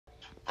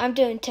I'm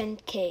doing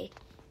 10K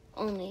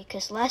only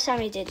because last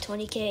time I did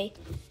 20K.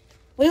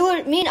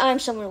 Me and I'm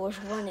someone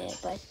was won it,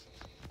 but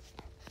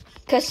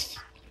because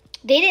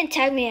they didn't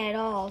tag me at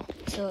all.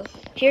 So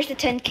here's the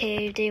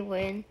 10K. They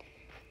win,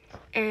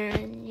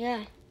 and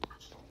yeah.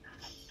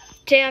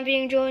 Today I'm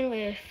being joined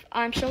with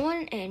I'm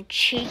Someone and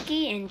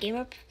Cheeky and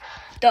Gamer,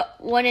 the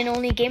one and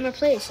only Gamer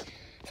Plays.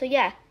 So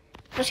yeah,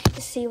 let's get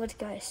to see what the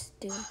guys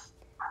do.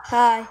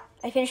 Hi,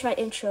 I finished my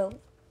intro.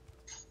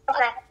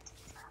 Okay.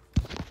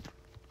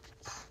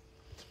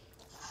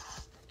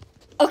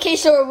 Okay,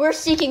 so we're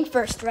seeking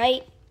first,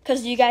 right?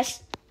 Because you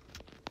guys...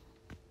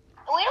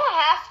 We don't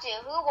have to.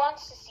 Who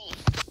wants to seek?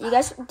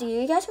 Do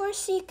you guys want to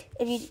seek?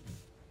 If you...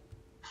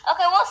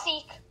 Okay, we'll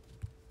seek.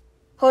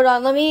 Hold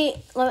on, I'm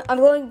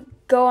going to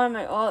go on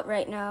my alt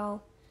right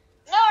now.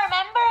 No,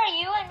 remember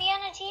you and me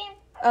on a team?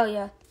 Oh,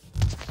 yeah.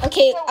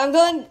 Okay, I'm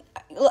going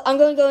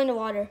to go in the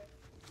water.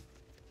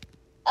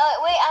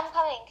 Wait, I'm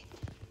coming.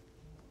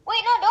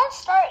 Wait, no, don't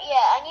start yet.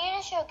 I need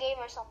to show a game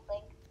or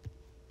something.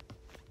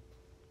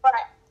 What?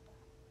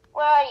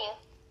 Where are you?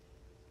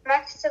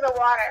 Next to the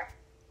water.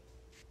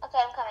 Okay,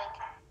 I'm coming.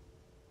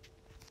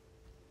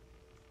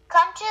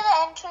 Come to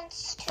the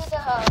entrance to the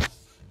hub.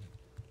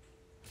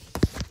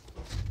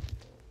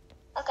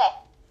 Okay,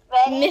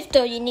 ready?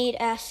 Mifto, you need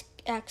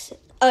access.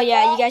 Oh,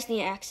 yeah, you guys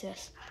need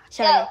access.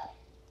 Sorry. Go.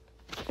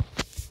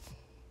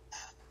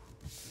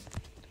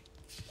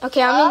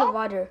 Okay, I'm in the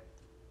water.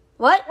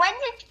 What? When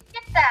did you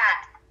get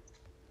that?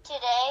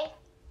 Today.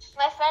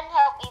 My friend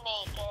helped me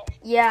make it.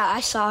 Yeah, I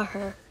saw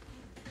her.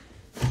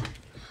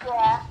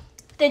 Yeah.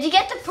 Did you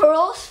get the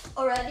pearls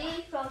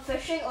already from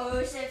fishing, or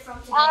was it from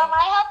today?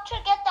 I helped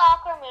her get the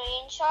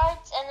aquamarine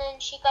shards, and then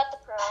she got the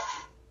pearl.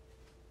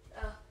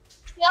 Oh.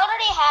 She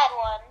already had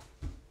one.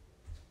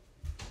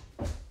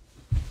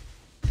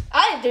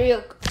 I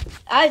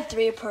had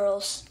three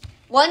pearls.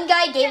 One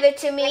guy gave it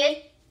to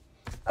me.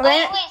 Wait. You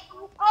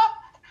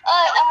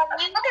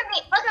look at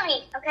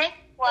me, okay?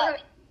 What? Look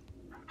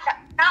at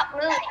me. Stop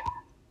moving.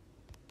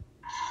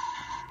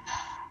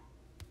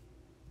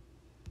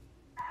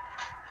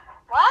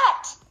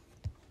 What?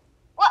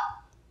 What?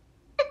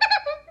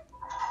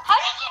 How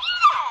did you do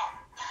that?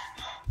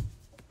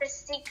 It's a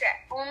secret.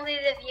 Only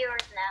the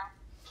viewers know.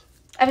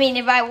 I mean,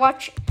 if I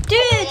watch...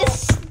 Dude,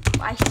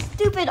 my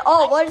stupid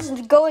alt, what is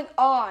going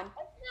on?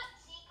 It's not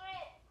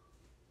secret.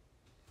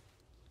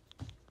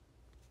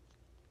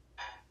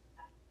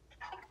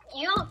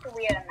 You look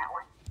weird on that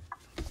one.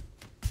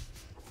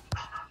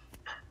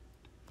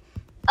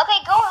 Okay,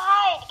 go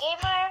hide,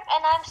 Gamer,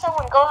 and I'm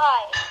Someone. Go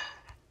hide.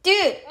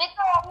 Dude.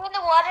 Mitchell, are you in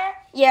the water?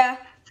 Yeah,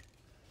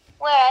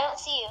 Where? I don't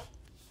see you.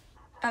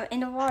 I'm in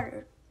the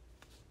water.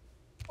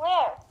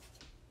 Where?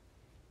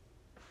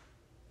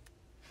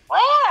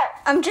 Where?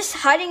 I'm just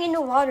hiding in the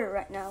water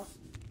right now.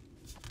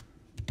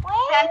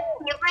 Where? I'm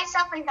mute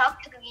myself and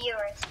talk to the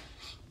viewers.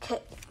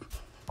 Okay.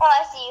 Oh,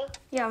 I see you.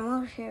 Yeah, I'm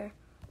over here.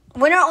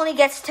 Winner only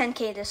gets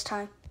 10K this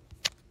time.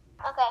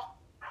 Okay.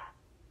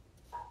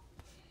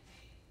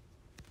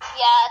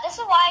 Yeah, this is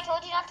why I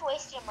told you not to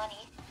waste your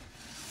money.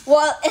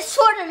 Well, it's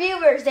for the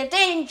viewers. If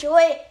they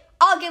enjoy it,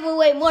 I'll give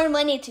away more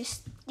money to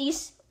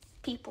these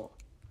people.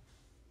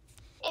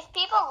 If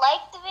people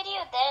like the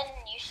video, then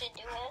you should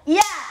do it.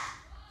 Yeah.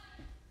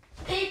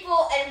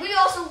 People, and we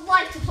also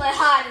like to play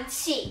hide and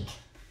seek.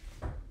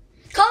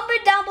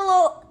 Comment down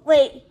below.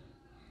 Wait,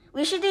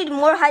 we should do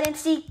more hide and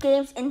seek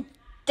games in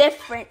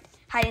different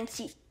hide and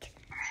seek.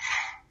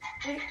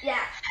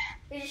 Yeah,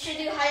 we should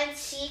do hide and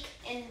seek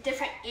in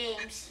different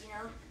games, you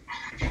know.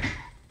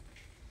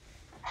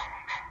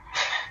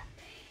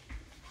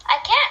 I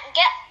can't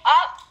get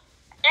up.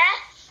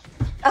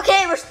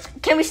 Okay,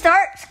 can we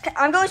start?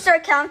 I'm going to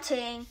start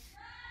counting.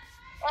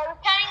 We're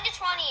counting to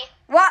 20.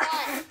 1,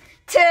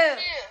 2,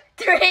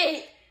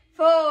 3,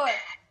 4,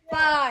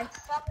 5,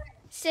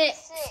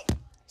 6,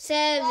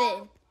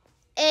 7,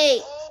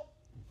 8,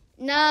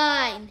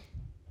 9,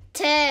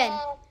 10,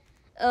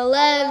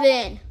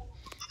 11,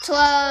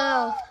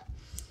 12,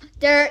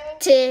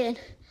 13,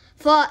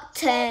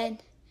 14,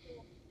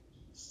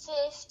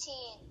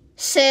 15,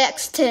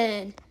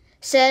 16,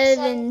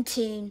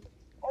 17,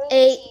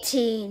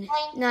 18,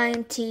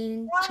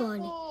 19, 20.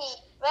 Ready or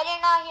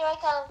not, here I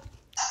come.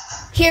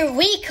 Here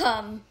we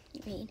come,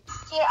 you mean?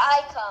 Here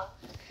I come.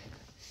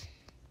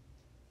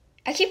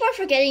 I keep on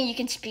forgetting you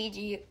can speed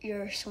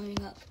your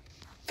swimming up.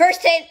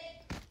 First hit,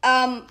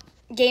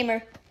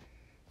 Gamer.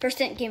 First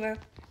hit, Gamer.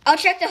 I'll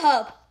check the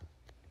hub.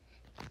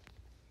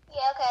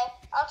 Yeah, okay.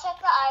 I'll check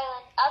the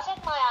island. I'll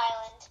check my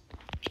island.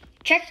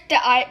 Check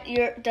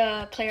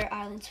the player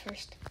islands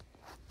first.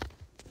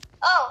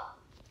 Oh,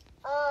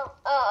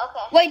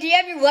 okay. Wait, do you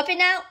have your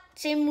weapon out?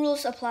 Same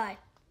rules apply.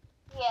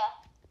 Yeah.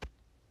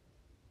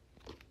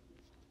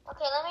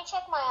 Okay, let me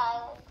check my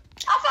island.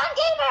 I found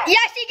Gamer! Yeah,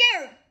 I see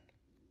Gamer!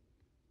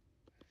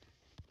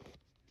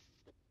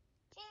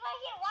 She's right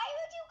here. Why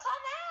would you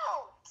come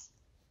out?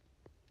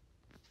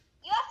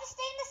 You have to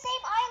stay in the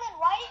same island.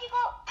 Why did you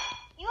go?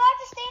 You have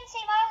to stay in the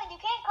same island. You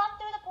can't come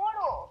through the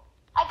portal.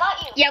 I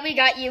got you. Yeah, we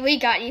got you. We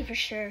got you for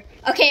sure.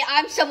 Okay,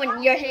 I'm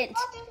Someone. Your hint.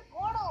 Go through the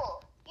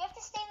portal. You have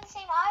to stay in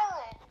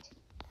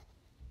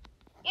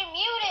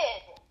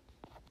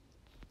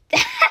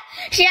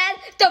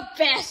the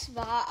best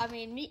spot. I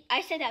mean,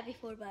 I said that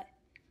before, but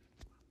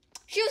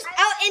she was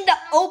out in the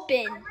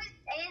open. I was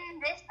in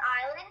this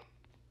island,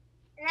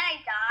 and then I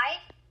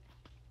died.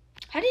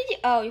 How did you?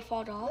 Oh, you fall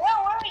off. Where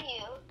were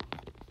you?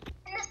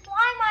 In the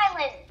slime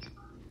island.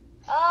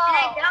 Oh. And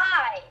I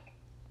died.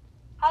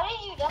 How did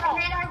you die?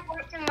 And then I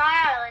went to my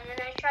island, and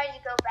I tried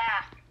to go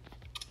back.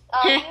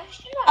 Oh, you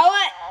should have done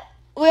that.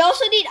 We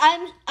also need.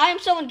 I'm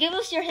someone. Give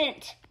us your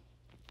hint.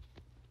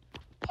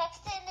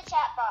 Text it in the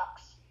chat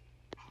box.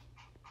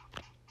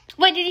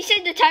 Wait, did you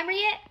set the timer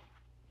yet?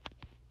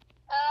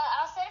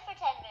 I'll set it for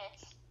 10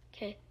 minutes.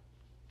 Okay.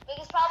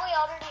 Because probably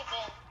already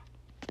been.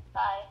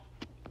 Bye.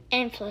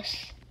 And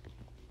plus.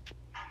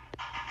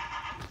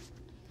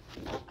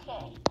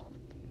 Okay.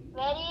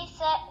 Ready,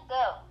 set,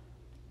 go.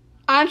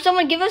 I'm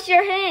someone. Give us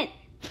your hint.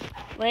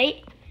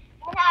 Wait.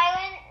 An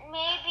island,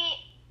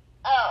 maybe.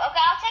 Oh,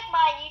 okay. I'll check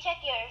mine. You check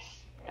yours.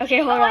 Okay,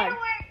 hold on. I know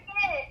where he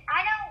is.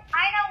 I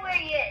know where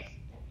he is.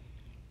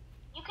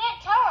 You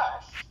can't tell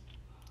us.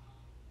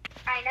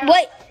 I know.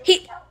 Wait,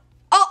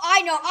 Oh,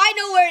 I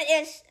know where it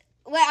is.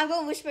 Wait, I'm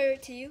going to whisper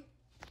it to you.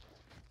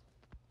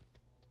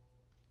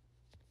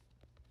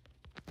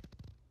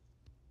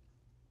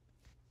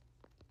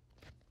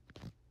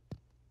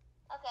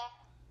 Okay.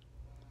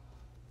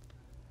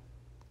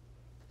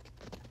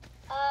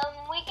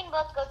 We can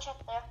both go check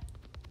there.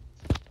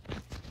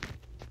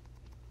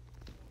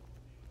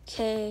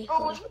 Okay.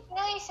 But would you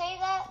really say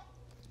that?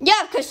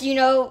 Yeah, because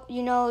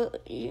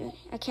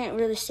I can't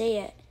really say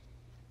it.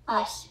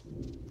 Us.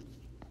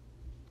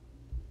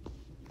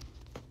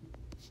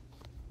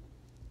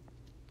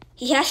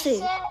 He has to.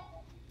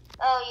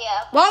 Oh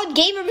yeah. Why would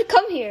Gamer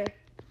come here?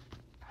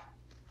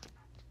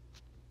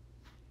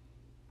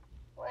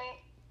 Wait.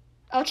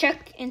 I'll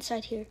check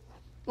inside here.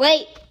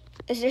 Wait,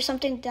 is there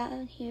something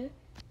down here?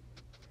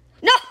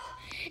 No,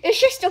 it's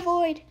just a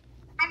void.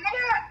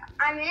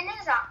 I'm in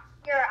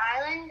your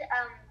island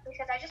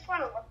because I just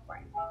want to look for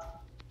it.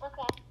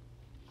 Okay.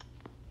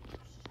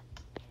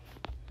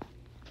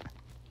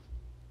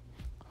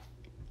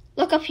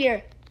 Look up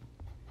here.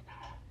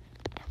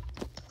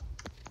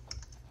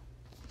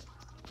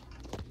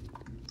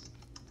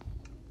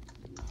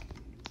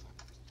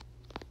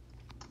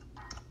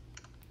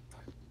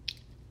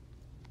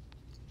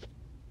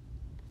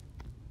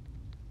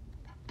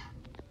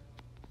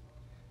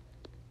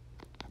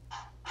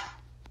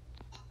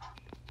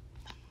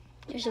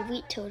 There's a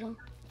wheat totem.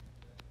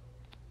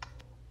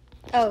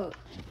 Oh,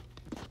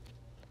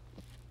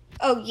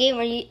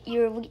 Gamer,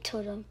 you're a wheat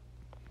totem.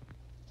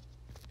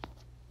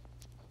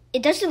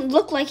 It doesn't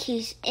look like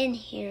he's in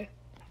here.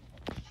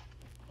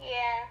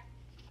 Yeah.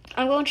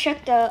 I'm going to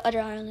check the other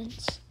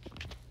islands.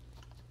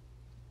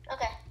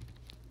 Okay.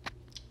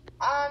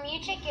 You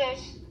check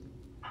yours.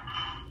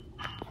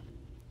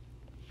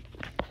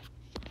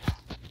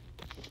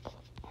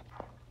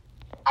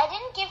 I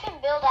didn't give him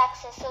build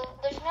access, so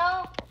there's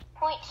no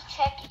point to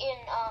check in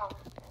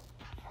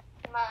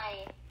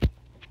my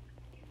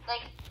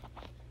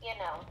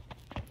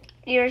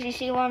Yours, you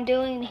see what I'm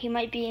doing? He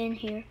might be in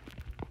here.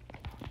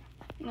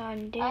 Not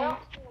in there. I don't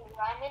see him.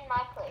 I'm in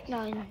my place.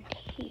 Not in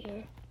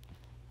here.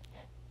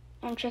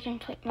 I'm checking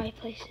my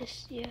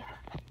places. Yeah.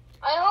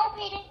 I hope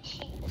he didn't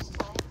cheat this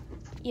time.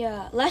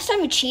 Yeah. Last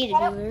time he cheated,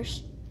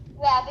 viewers.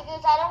 Yeah,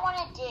 because I don't want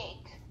to dig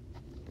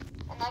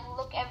and I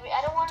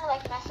don't want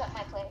to mess up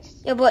my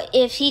place. Yeah, but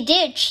if he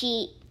did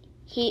cheat,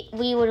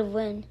 we would have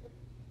won.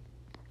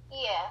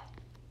 Yeah.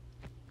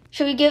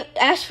 Should we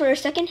ask for a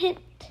second hint?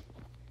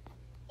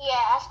 Yeah,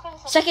 ask for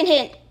the second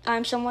hint.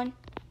 I'm someone.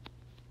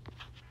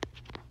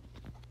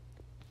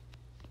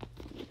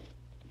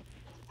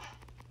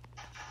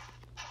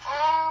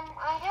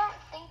 I don't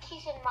think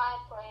he's in my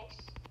place.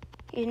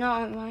 He's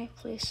not in my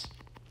place.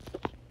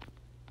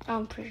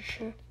 I'm pretty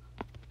sure.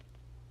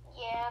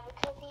 Yeah,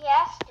 because he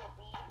has to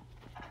be.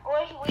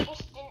 Or we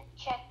just didn't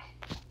check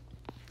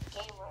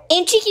Gamer.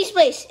 In Cheeky's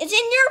place. It's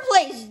in your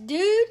place,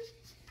 dude.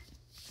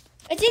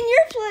 It's in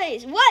your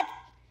place. What?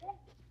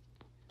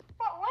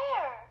 But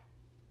where?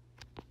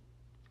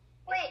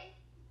 Wait.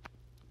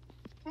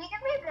 Can you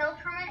give me build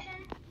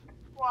permission?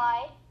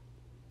 Why?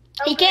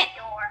 He can't.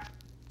 The door.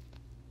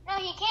 No,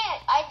 he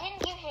can't. I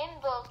didn't give him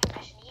build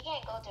permission. He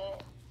can't go through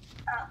it.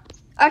 Oh.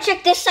 I'll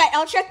check this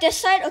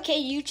side. Okay,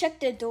 you check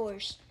the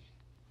doors.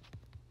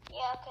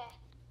 Yeah, okay.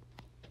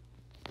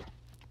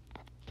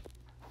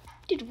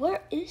 Dude,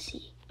 where is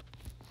he?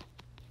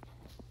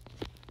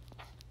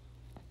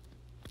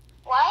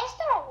 Why is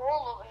there a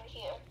hole over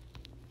here?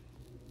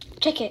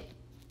 Check it.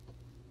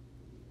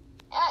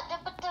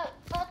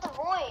 But the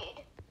void.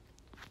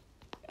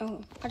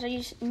 Oh, I thought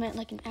you meant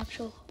like an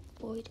actual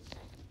void.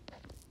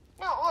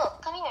 No,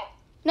 look, come here.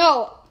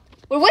 No,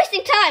 we're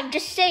wasting time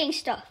just saying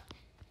stuff.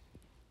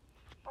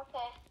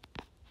 Okay.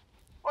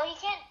 Well, he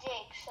can't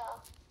dig, so.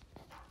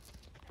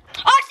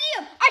 Oh, I see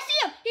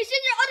him! He's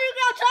in your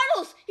underground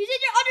tunnels! He's in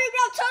your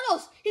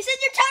tunnels! He's in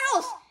your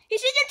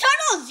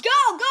tunnels!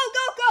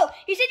 Go!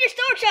 He's in your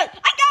storage shed!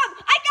 I got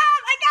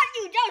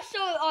you! That was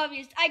so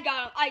obvious. I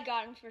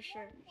got him for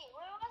sure.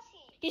 Where was he?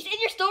 He's in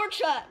your storage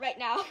shed right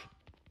now.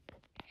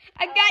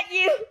 I got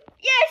you!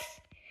 Yes!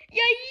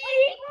 Yeah, Wait,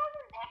 he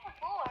wasn't there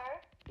before.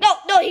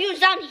 No, he was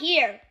down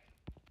here.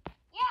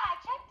 Yeah, I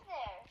checked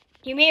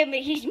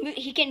there.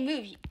 He can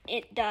move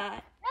it. No,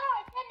 I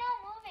said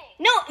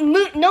no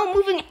moving. No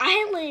moving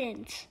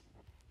islands.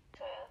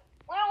 True.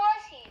 Where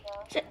was he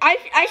though? So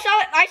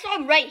I saw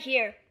him right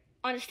here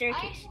on the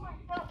staircase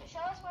Show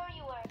us where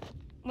you were.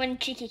 when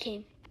Cheeky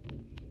came.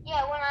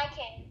 Yeah, when I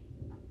came.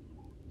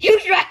 He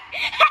was right.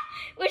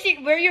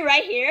 Were you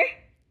right here?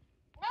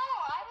 No,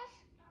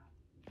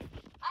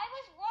 I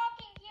was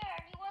walking here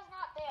and he was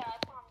not there, I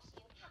promise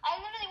you. I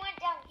literally went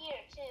down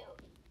here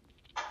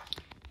too.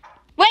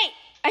 Wait,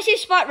 I see a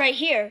spot right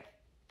here.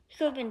 He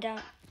could have been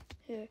down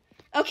here.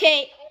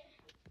 Okay.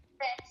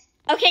 This.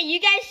 Okay, you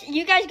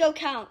guys go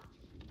count.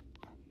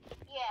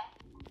 Yeah.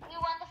 We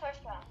won the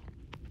first round.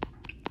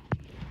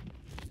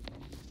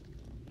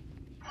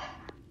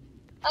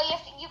 Oh,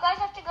 you guys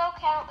have to go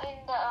count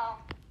in the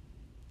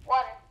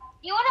water.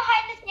 You want to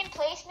hide in the same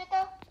place,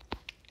 Mitho?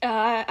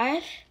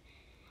 I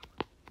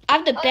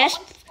have the best.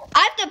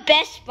 I have the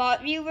best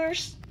spot,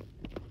 viewers.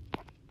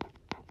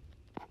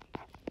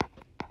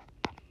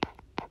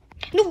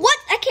 No, what?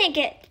 I can't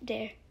get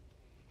there.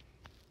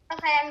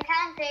 Okay, I'm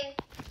counting.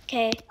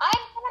 Okay.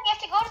 I'm coming. You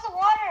have to go to the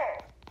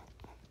water.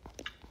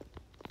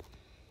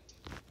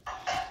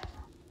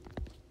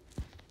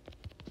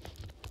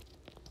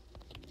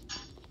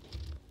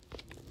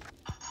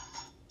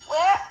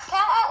 Where?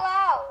 Count out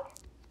loud.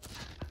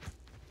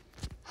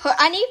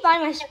 I need to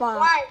find my spot.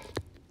 1,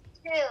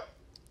 2,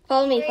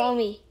 Follow me. 3, Follow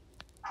me.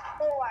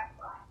 4,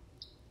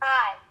 5,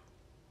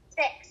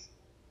 6,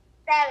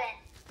 7,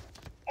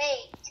 8.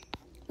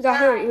 We got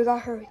hurry. We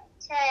got hurry.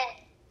 10,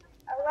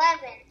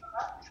 11,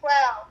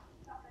 12,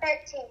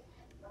 13,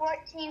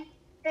 14,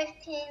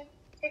 15,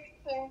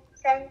 16,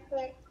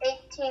 17,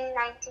 18,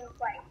 19,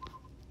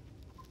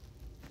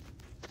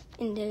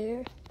 20. In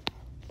there.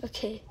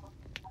 Okay.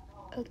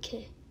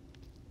 Okay.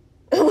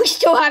 We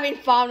still haven't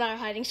found our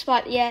hiding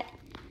spot yet.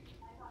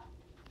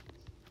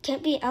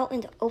 Can't be out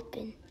in the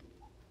open.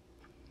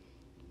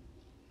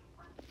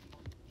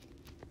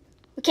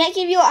 We can't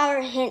give you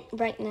our hint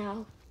right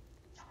now.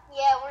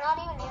 Yeah, we're not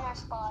even in our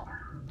spot.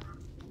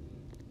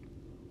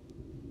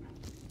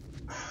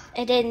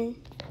 And then,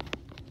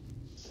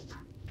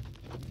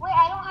 Wait,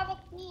 I don't have a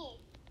key.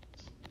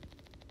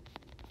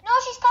 No,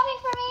 she's coming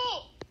for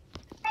me.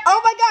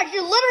 oh my gosh,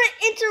 you literally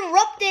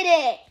interrupted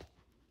it.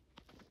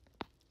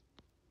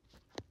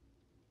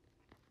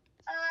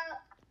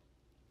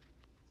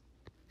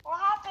 What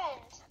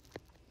happened?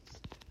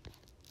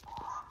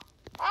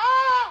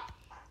 Ah!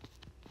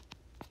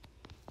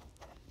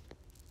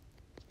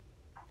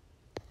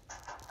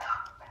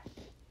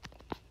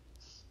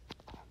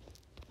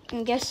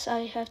 I guess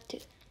I have to.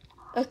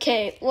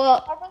 Okay,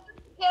 well, I think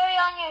you carry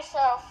on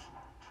yourself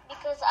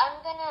because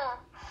I'm gonna.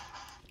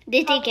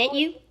 did they get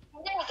you?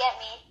 You're gonna get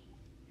me.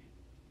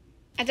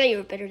 I thought you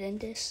were better than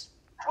this.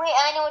 Wait,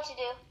 I know what to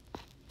do.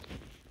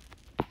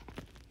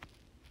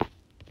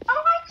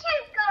 Oh, I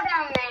can't go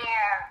down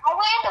there. I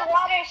went in the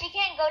water. She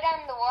can't go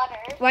down in the water.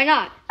 Why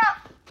not?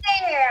 Up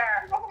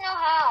there. I don't know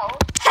how.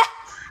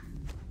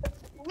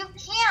 You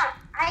can't.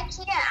 I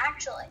can't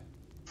actually.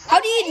 How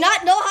do you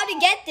not know how to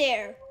get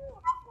there?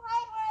 I can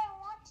hide where I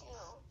want to.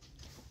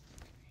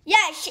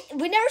 Yeah,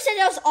 we never said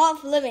that was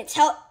off limits.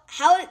 How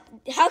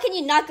can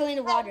you not go in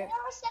the water? I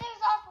never said it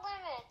was off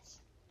limits.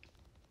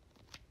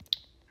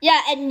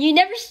 Yeah, and you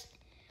never.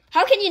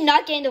 How can you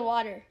not get in the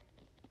water?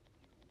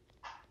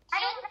 I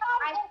don't know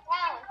how to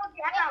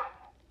get down.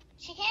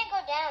 She can't go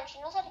down. She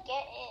knows how to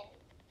get in.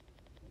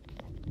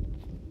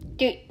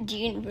 Dude, do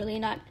you really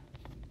not?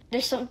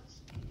 There's some.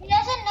 She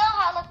doesn't know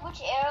how, like,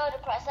 which arrow to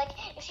press. Like,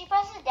 if she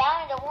presses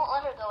down, it won't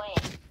let her go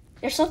in.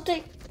 There's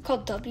something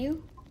called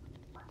W.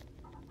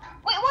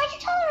 Wait, why'd you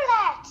tell her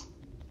that?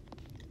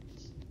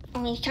 I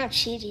mean, it's kind of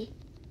cheaty.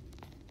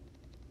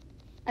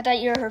 I thought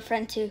you were her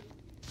friend too.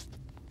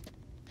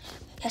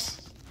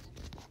 Yes.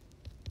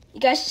 You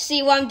guys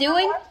see what I'm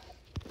doing?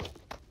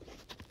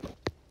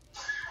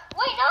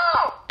 Wait,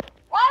 no!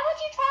 Why would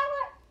you tell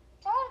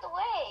her the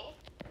way?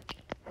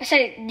 I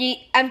said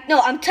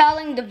I'm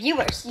telling the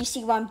viewers. You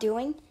see what I'm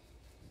doing?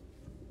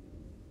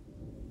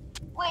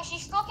 Wait, she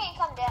still can't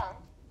come down.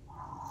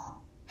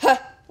 Huh?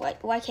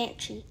 Why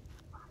can't she?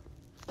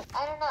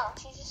 I don't know.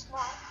 She's just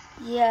smart.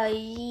 Yeah.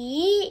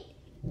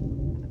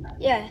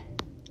 Yeah.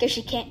 Because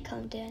she can't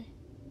come down.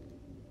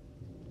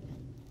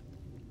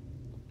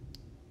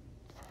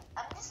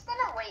 I'm just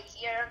gonna wait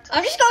here until.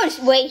 I'm just going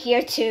to wait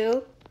here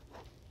too.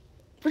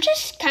 We're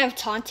just kind of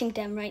taunting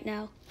them right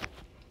now.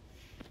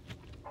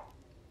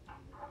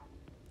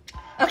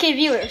 Okay,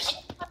 viewers.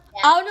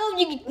 I don't know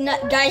if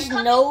you guys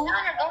know. Down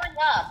or going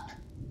up.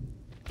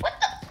 What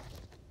the?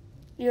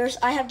 Viewers,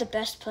 I have the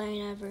best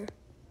plan ever.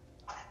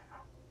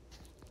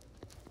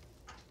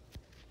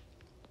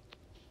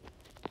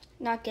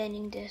 Not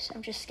getting this.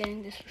 I'm just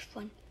getting this for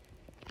fun.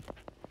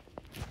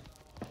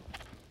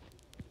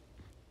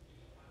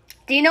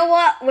 Do you know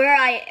what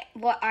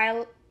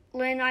island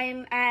I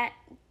am at,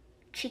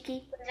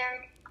 Cheeky?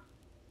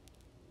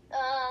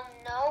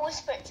 No,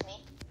 whisper it to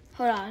me.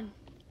 Hold on.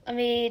 Let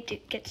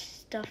me get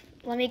stuff.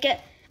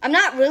 I'm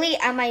not really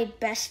at my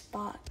best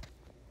spot.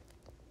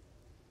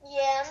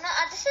 Yeah, I'm not.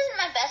 This isn't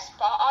my best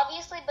spot,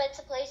 obviously, but it's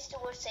a place to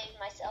save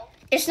myself.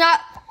 It's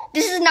not.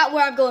 This is not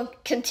where I'm going to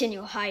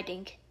continue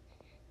hiding.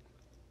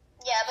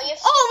 Yeah, but you're.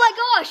 Oh my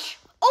gosh!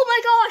 Oh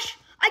my gosh!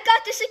 I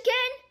got this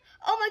again!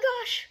 Oh my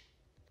gosh!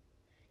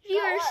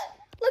 Viewers,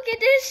 look at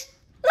this!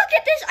 Look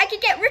at this! I can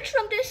get rich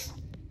from this.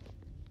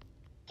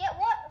 Get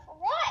what?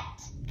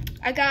 What?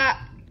 I got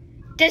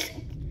this.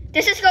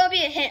 This is gonna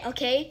be a hint,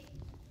 okay?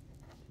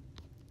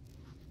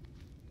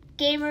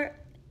 Gamer,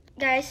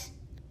 guys.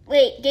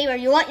 Wait, Gamer,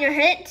 you want your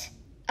hint?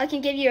 I can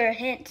give you a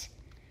hint.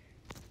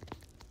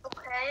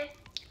 Okay.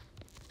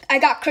 I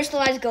got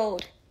crystallized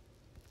gold.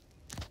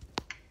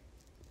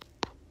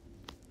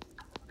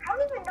 I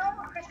don't even know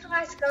where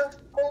crystallized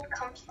gold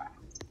comes from.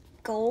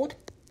 Gold?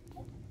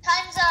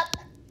 Time's up.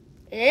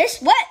 This?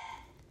 What?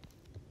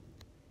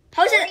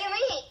 How's What it? do you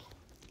mean?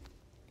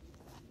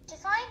 To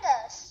find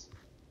us.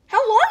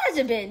 How long has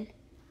it been?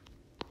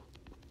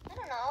 I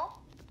don't know.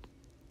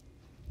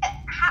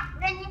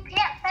 Then you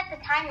can't set the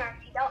timer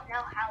if you don't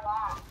know how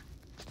long.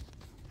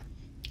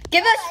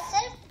 Give I us.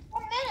 said it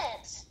for 4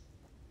 minutes.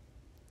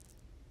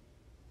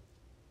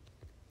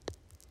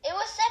 It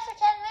was set for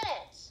 10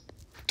 minutes.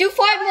 Do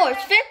 5 more.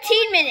 It's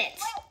 15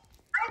 minutes.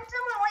 Wait,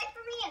 someone wait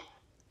for me.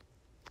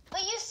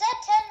 But you said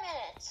 10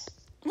 minutes.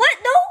 What?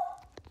 No.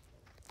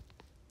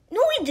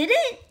 No, we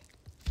didn't.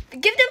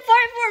 Give them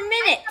 5 more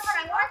minutes.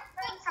 I was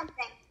saying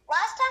something.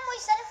 Last time we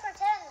set it for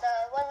 10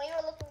 though, when we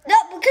were looking for. No,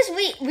 because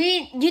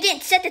you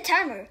didn't set the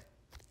timer.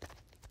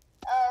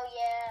 Oh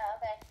yeah,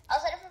 okay. I'll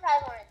set it for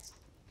 5 minutes.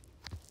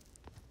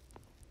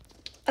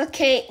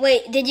 Okay,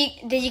 wait. Did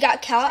you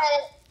got caught?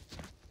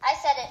 I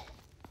said it.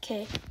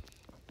 Okay.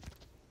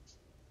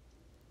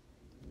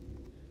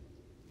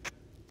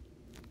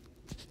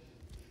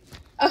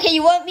 Okay,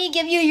 you want me to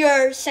give you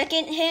your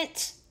second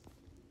hint,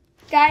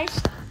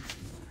 guys?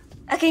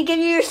 I can give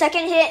you your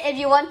second hint if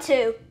you want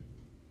to.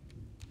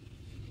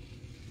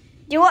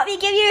 Do you want me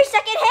to give you your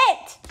second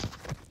hint?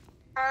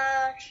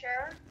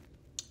 Sure.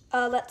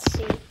 Let's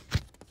see.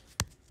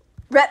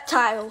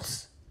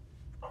 Reptiles.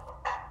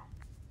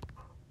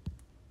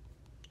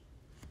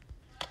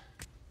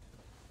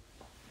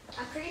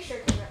 I'm pretty sure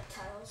they're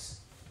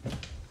reptiles.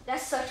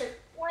 That's such a...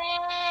 Well,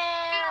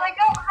 I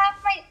don't have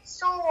my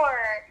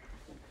sword.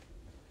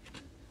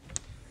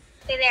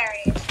 Okay, there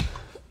it is.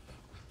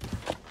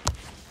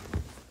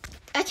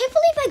 I can't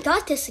believe I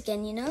got this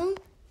again, you know?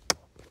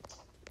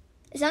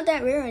 It's not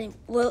that rare anymore.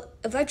 Well,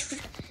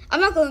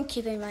 I'm not going to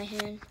keep it in my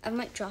hand. I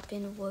might drop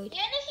in a void. Even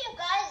if you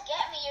guys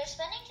get me, you're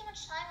spending too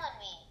much time on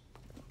me.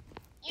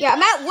 Yeah,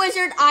 I'm at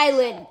Wizard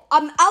Island.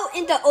 I'm out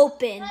in the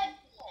open.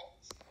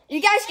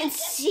 You guys can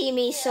see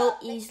me so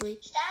easily.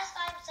 Just ask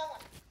I'm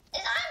someone.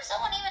 Is I'm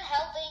someone even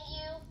helping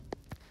you?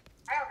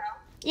 I don't know.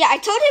 Yeah, I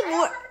told him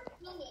what.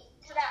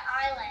 To that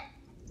island.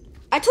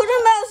 I told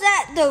him I was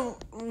at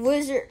the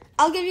Wizard.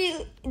 I'll give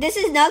you. This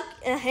is not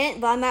a hint,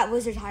 but I'm at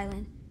Wizard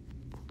Island.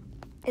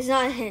 It's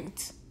not a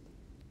hint.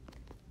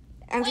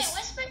 Wait,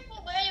 whisper to me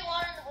where you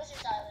are on the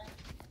Wizard Island.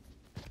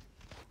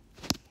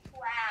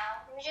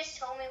 Wow, you just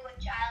told me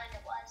which island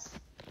it was.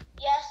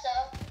 Yeah, so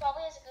it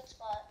probably has a good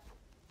spot.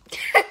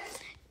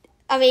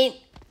 I mean,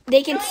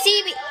 they can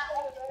see me.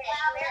 Wow,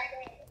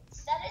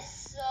 that is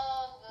so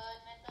good,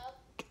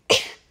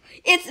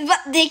 Mendo.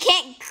 But they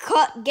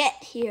can't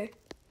get here.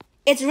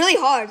 It's really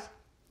hard.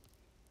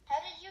 How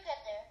did you get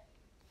there?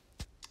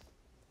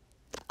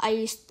 I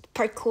used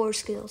parkour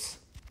skills.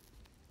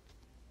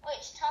 Wait,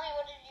 just tell me,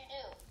 what did you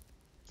do?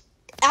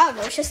 I don't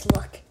know. It's just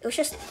luck. It was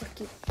just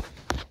lucky.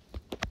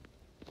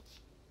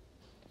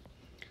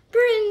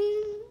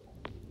 Bring.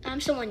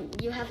 I'm someone.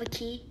 You have a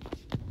key.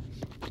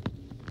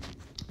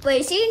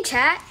 Wait, is he in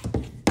chat?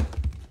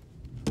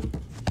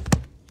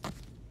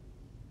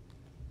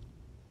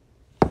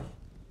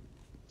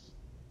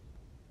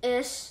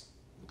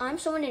 I'm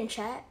someone in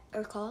chat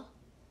or call?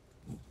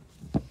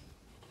 I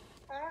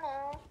don't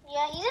know.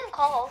 Yeah, he's in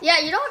call. Yeah,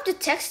 you don't have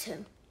to text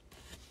him.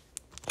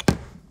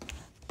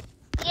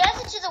 He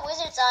has it to the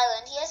Wizard's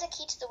Island. He has a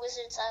key to the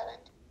Wizard's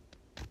Island.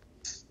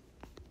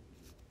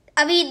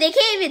 I mean, they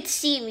can't even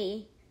see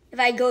me if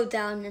I go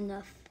down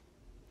enough.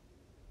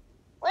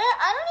 Where?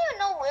 I don't even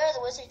know where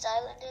the Wizard's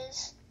Island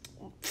is.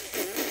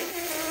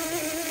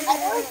 I've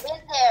never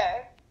been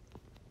there.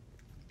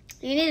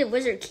 You need a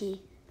wizard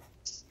key.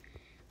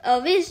 Oh,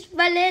 Miss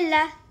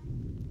Valela.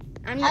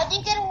 How do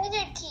you get a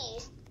wizard key?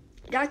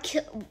 Got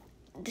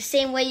the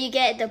same way you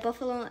get the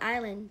Buffalo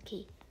Island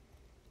key.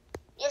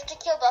 You have to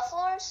kill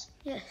buffaloes?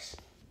 Yes.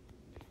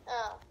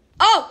 Oh.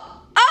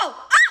 Oh!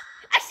 Oh! Ah!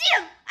 I see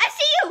him! I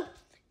see you!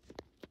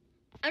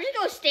 I'm just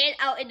gonna stand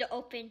out in the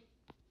open.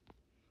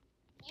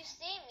 You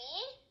see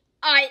me?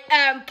 I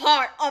am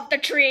part of the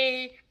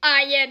tree.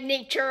 I am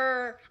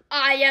nature.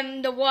 I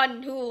am the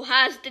one who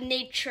has the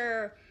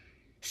nature.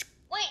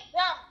 Wait,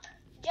 jump.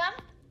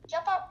 Jump.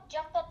 Jump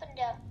up and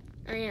down.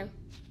 I am.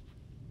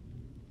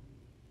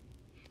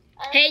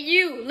 Hey,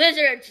 you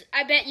lizards!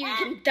 I bet you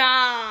can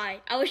die.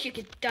 I wish you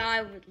could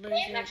die with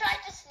lizards. Gamer tried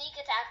to sneak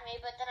attack me,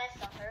 but then I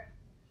stunned her.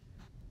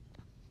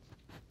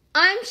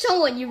 I'm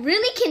someone. You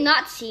really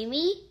cannot see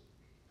me.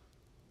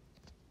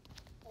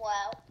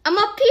 Wow. I'm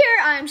up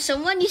here. I'm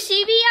someone. You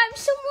see me? I'm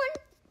someone.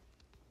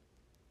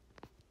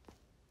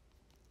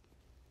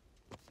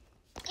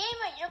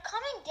 Gamer, you're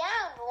coming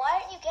down.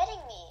 Why aren't you getting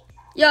me?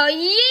 Yo,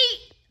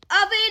 yeet!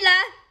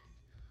 Abila!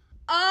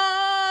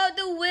 Oh,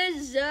 the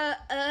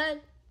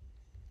wizard.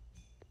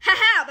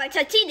 Haha, my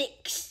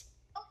strategics.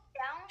 Go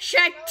down.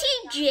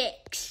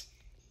 Strategics.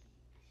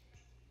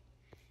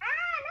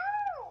 Ah,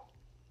 no.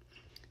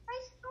 My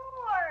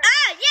sword.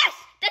 Ah, yes!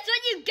 That's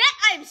what you get.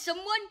 I'm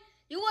someone.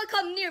 You want to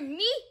come near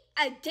me?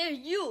 I dare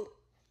you.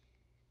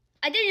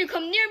 I dare you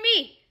come near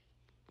me.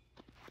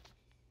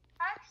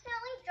 I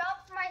accidentally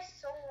dropped my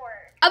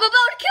sword. I'm about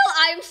to kill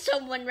I'm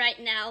someone right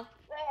now.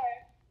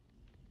 Where?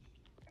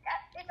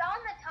 It's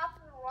on the top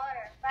of the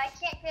water, but I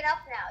can't get up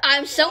now.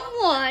 I'm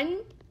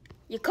someone.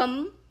 You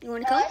come? You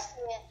want to No, come? I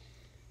see it.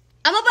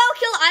 I'm about to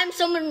kill I'm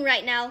someone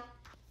right now.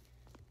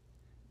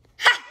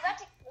 Ha! You about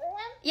to kill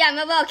him? Yeah, I'm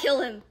about to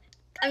kill him.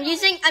 I'm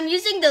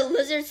using the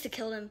lizards to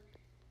kill him.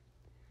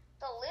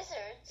 The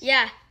lizards?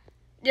 Yeah.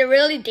 They're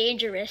really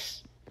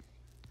dangerous.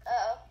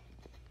 Uh-oh.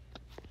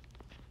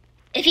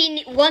 If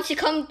he wants to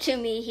come to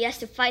me, he has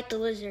to fight the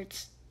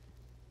lizards.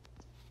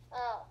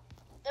 Oh.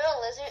 They're a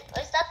lizard?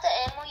 Is that the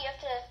animal you have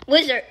to...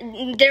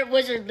 Wizard. They're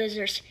wizard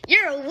lizards.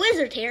 You're a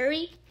wizard,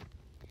 Harry.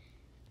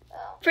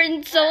 Oh.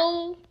 Prince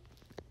Soul.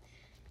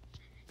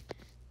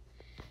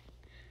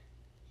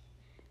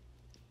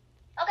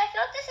 Okay, I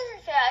feel like this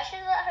isn't fair. I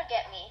should let her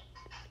get me.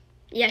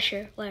 Yeah,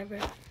 sure. Whatever.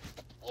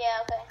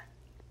 Yeah, okay.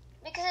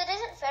 Because it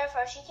isn't fair for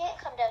her. She can't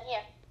come down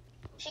here.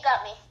 She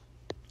got me.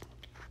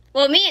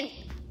 Well, me and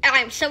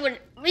I'm someone.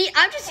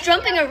 I'm just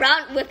jumping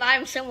around with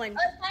I'm someone.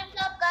 Oh, time's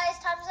up, guys.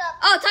 Time's up.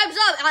 Oh, time's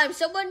up. I'm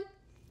someone.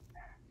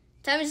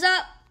 Time's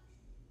up.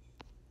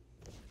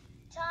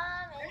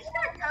 Time is... I'm just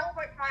going to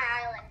teleport to my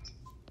island.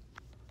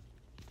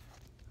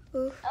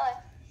 Ooh.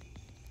 Oh.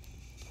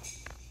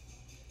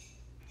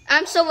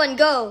 I'm someone.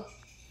 Go.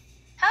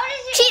 How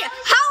does it... Cheater!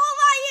 How am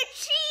I a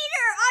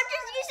cheater? I'm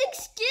just using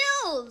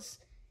skills.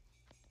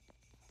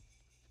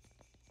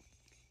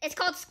 It's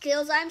called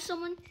skills. I'm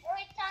someone.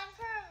 Wait, time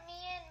for me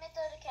and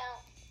Mitho to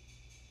count.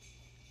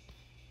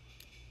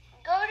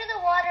 Go to the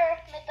water,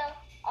 Mitho.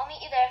 I'll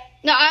meet you there.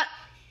 No,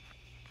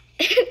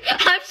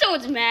 I'm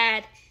someone's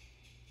mad.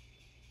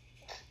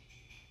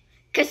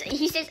 Because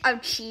he says I'm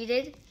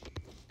cheated.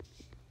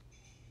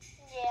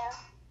 Yeah.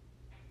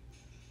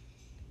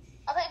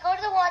 Okay, go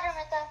to the water,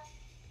 Mitho.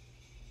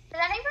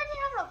 Does anybody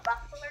have a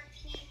buckler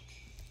key?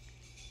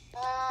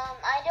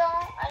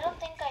 I don't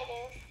think I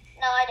do.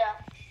 No, I don't.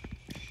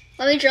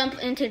 Let me jump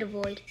into the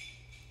void.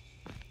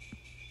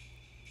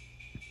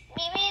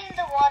 Meet me in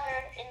the water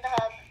in the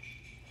hub.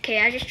 Okay,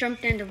 I just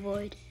jumped in the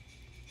void.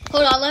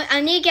 Hold on,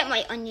 I need to get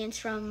my onions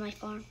from my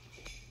farm.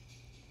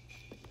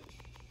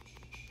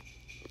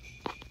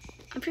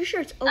 I'm pretty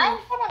sure it's over. I'm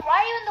someone. Why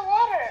are you in the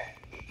water?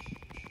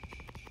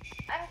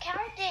 I'm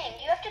counting.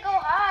 You have to go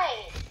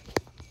hide.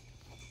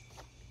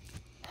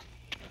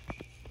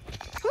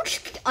 How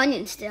much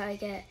onions did I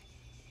get?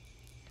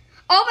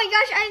 Oh my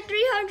gosh, I have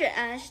 300.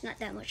 That's not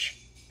that much.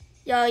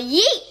 Yo,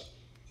 yeet!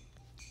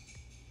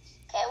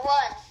 Okay,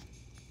 1,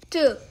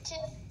 2. 2,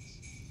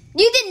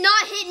 You did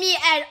not hit me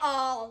at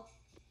all.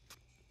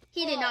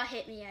 He did not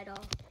hit me at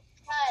all.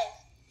 5,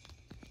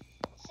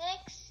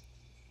 6,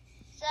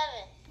 7,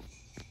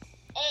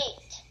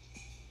 8,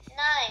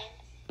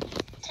 9,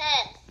 10,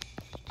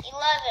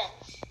 11,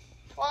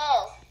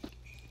 12,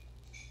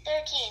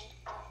 13,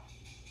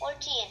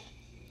 14,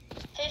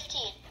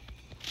 15,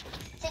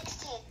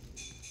 16,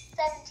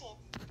 17,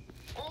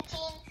 18,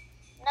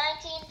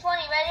 19,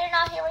 20. Ready or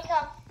not, here we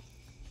come.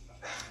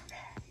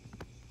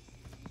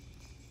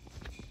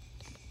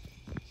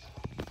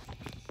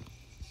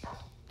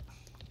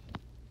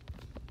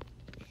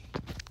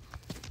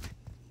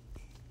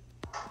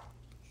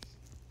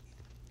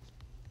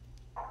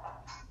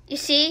 You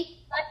see?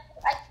 I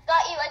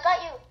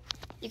got you.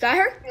 You got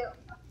her?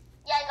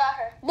 Yeah, I got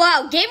her.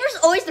 Wow, Gamer's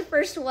always the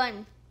first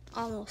one.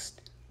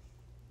 Almost.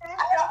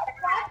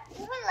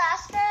 Even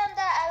last round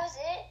that I was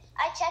it,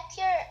 I checked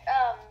your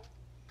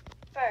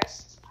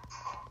first.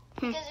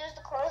 Because it was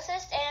the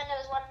closest and it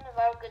was one of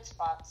our good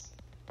spots.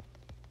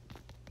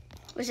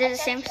 Was it the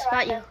same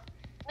spot you?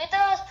 Mytho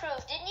has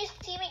proof. Didn't you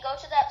see me go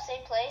to that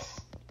same place?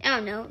 Oh,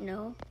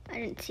 no. I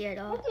didn't see it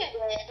at all. What you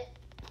did?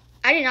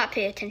 I did not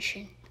pay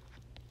attention.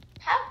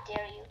 How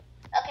dare you?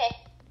 Okay.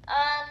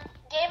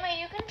 Gamer,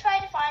 you can try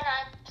to find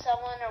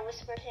someone or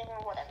whisper to him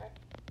or whatever.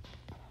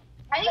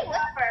 How do you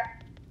whisper?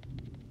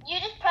 You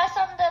just press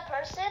on the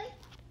person.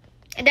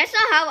 And that's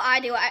not how I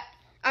do it.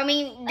 I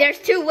mean, there's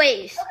two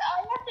ways. Okay,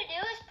 all you have to do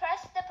is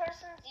press the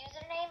person's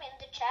username in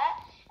the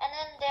chat, and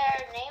then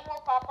their name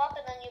will pop up,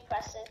 and then you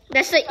press it.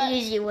 That's the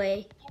easy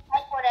way. You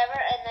type whatever,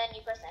 and then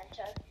you press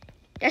enter.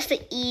 That's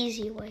the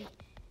easy way.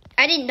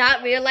 I did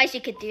not realize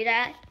you could do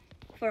that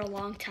for a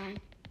long time.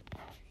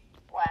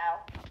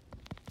 Wow.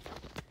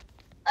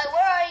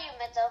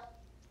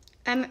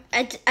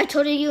 I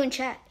told you in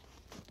chat.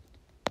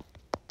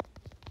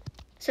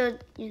 So,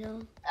 you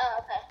know. Oh,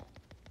 okay.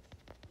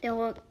 They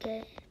won't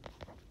get.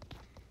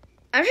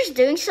 I'm just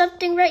doing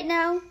something right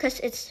now because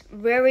it's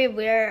very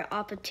rare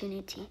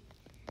opportunity.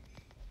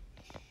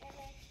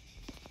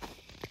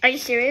 Are you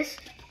serious?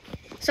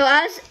 So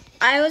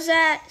I was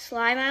at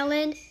Slime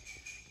Island,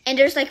 and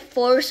there's like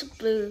forest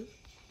blue.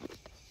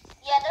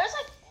 Yeah, there's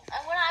like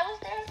when I was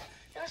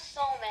there was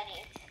so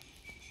many.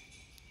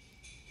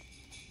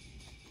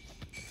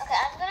 Okay,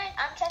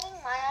 I'm checking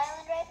my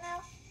island right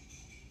now.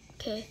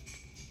 Okay.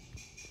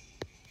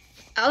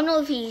 I don't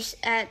know if he's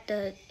at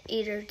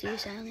either of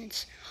these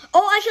islands.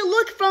 Oh, I can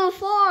look from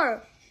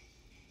afar.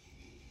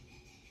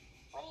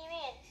 What do you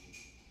mean?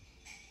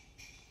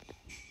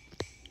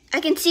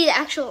 I can see the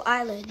actual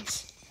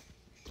islands.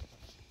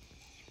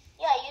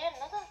 Yeah, you didn't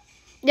know that?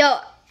 No,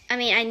 I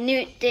mean I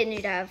did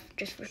knew that. I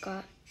just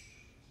forgot.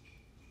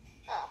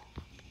 Oh.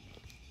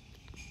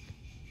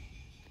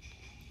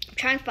 I'm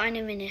trying to find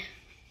him in a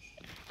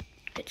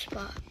good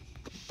spot.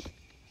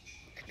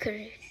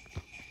 Could.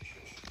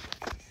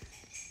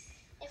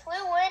 If we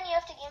win, you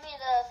have to give me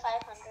the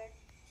 500.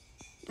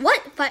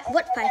 What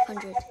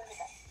 500? 5,000.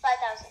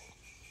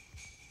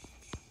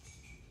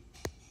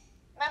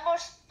 Remember, we're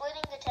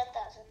splitting the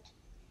 10,000.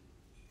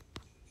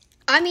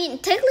 I mean,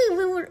 technically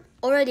we would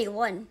already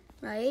won,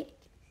 right?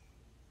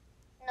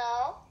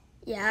 No.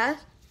 Yeah.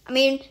 I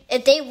mean,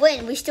 if they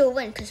win, we still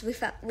win because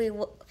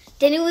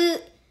didn't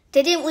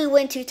we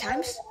win 2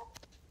 times?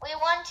 We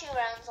won 2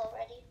 rounds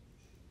already.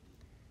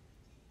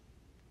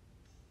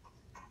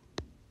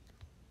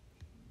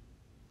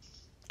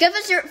 Give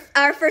us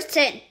our first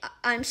hit.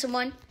 I'm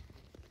someone.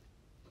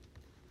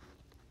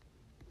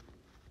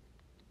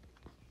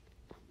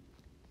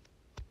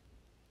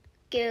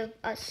 Give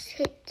us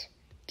hit.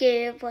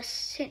 Give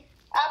us hit.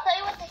 I'll tell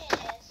you what the hint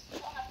is. You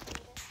don't have to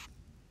read it.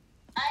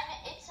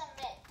 It's a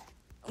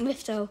myth.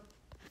 Myth though.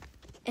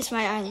 It's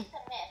my island. It's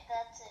a myth,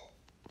 that's it.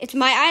 It's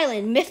my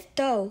island. Myth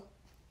though.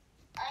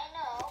 I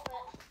know,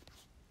 but...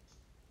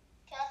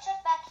 Okay, I'll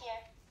check back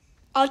here.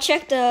 I'll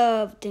check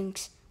the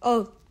things.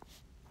 Oh.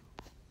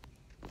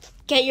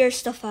 Get your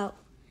stuff out.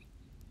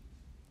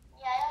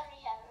 Yeah, I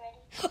already have it ready.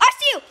 I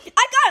see you!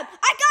 I got him!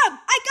 I got him!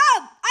 I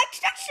got him! I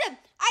touched him!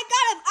 I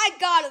got him! I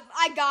got him!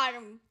 I got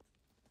him!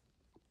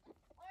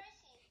 Where is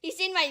he? He's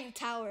in my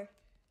tower.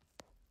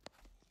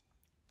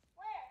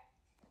 Where?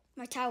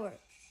 My tower.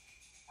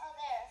 Oh,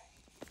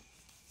 there.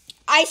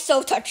 I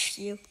so touched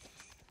you.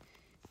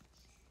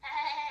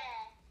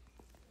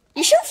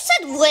 You should have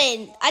said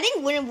win. I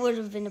think win would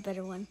have been a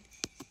better one.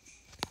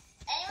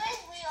 Anyways,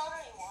 we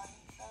already won,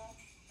 so...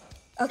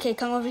 Okay,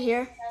 come over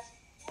here.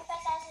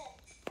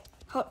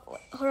 5,000.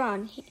 Hold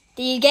on.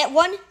 Did you get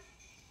one?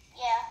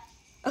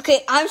 Yeah.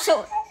 Okay,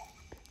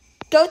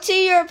 go to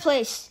your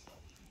place.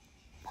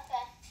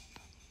 Okay.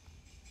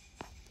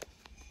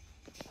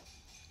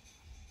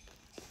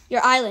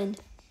 Your island.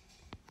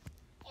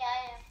 Yeah,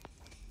 I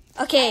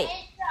am. Okay.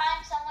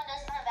 Anytime someone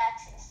doesn't have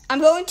access. I'm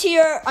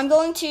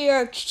going to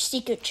your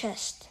secret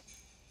chest.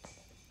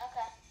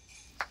 Okay.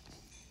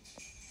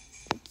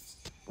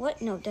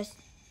 What? No, that's...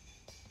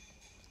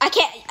 I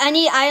can't. I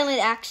need island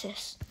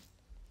access.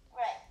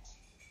 Right.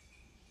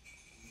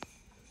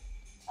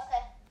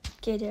 Okay.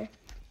 Okay, there.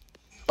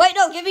 Wait,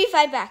 no, give me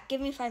 5 back.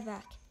 Give me 5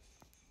 back.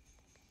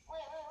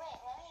 Wait.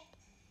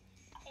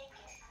 Let me take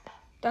it.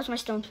 That's my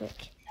stone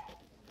pick.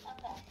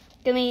 Okay.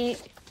 Give me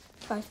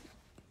 5.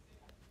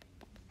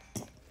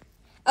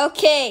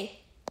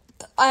 Okay.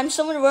 I'm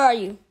someone. Where are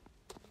you?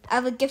 I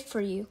have a gift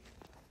for you.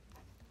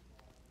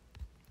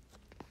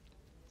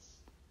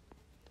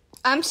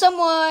 I'm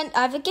someone.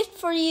 I have a gift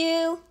for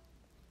you.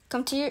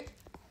 Come to your.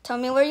 Tell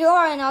me where you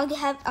are, and I'll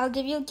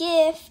give you a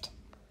gift.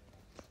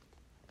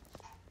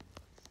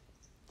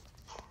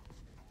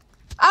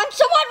 I'm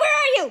someone. Where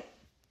are you?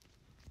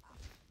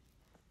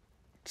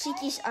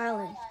 Cheeky's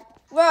Island.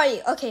 Where are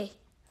you? Okay.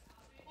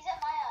 He's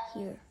at my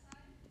island. Here.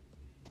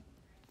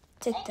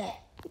 Take that.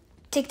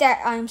 Take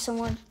that. I'm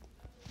someone.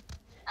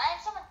 I am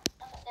someone.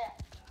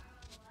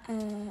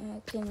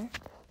 Okay, there. Gamer.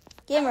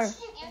 How Gamer. much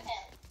did you give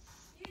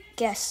him?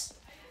 Guess.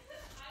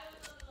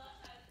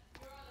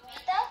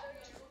 3,000?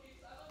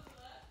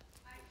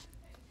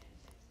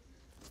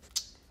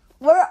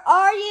 Where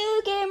are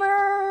you,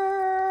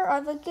 gamer? I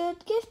have a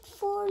good gift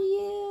for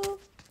you.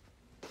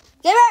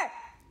 Gamer!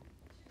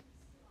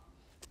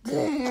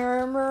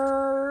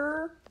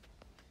 Gamer!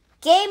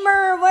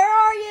 Gamer, where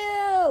are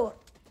you?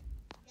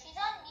 She's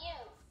on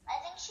mute. I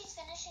think she's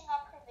finishing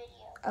up her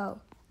video. Oh.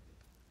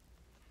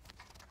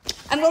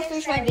 I'm going to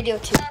finish my video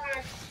too.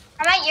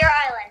 I'm at your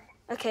island.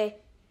 Okay.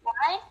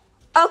 Why?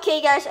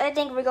 Okay, guys, I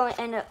think we're going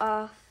to end it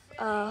off.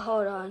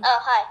 Hold on. Oh,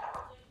 hi.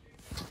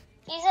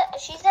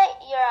 She's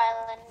at your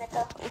island,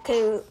 Mitha.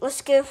 Okay,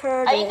 let's give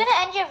her Are you going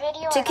to end your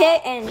video?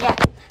 2K and yeah.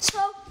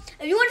 So,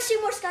 if you want to see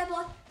more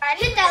Skyblock,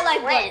 hit that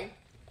like button.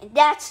 And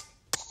that's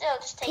Still,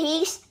 just take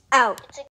peace out. It's a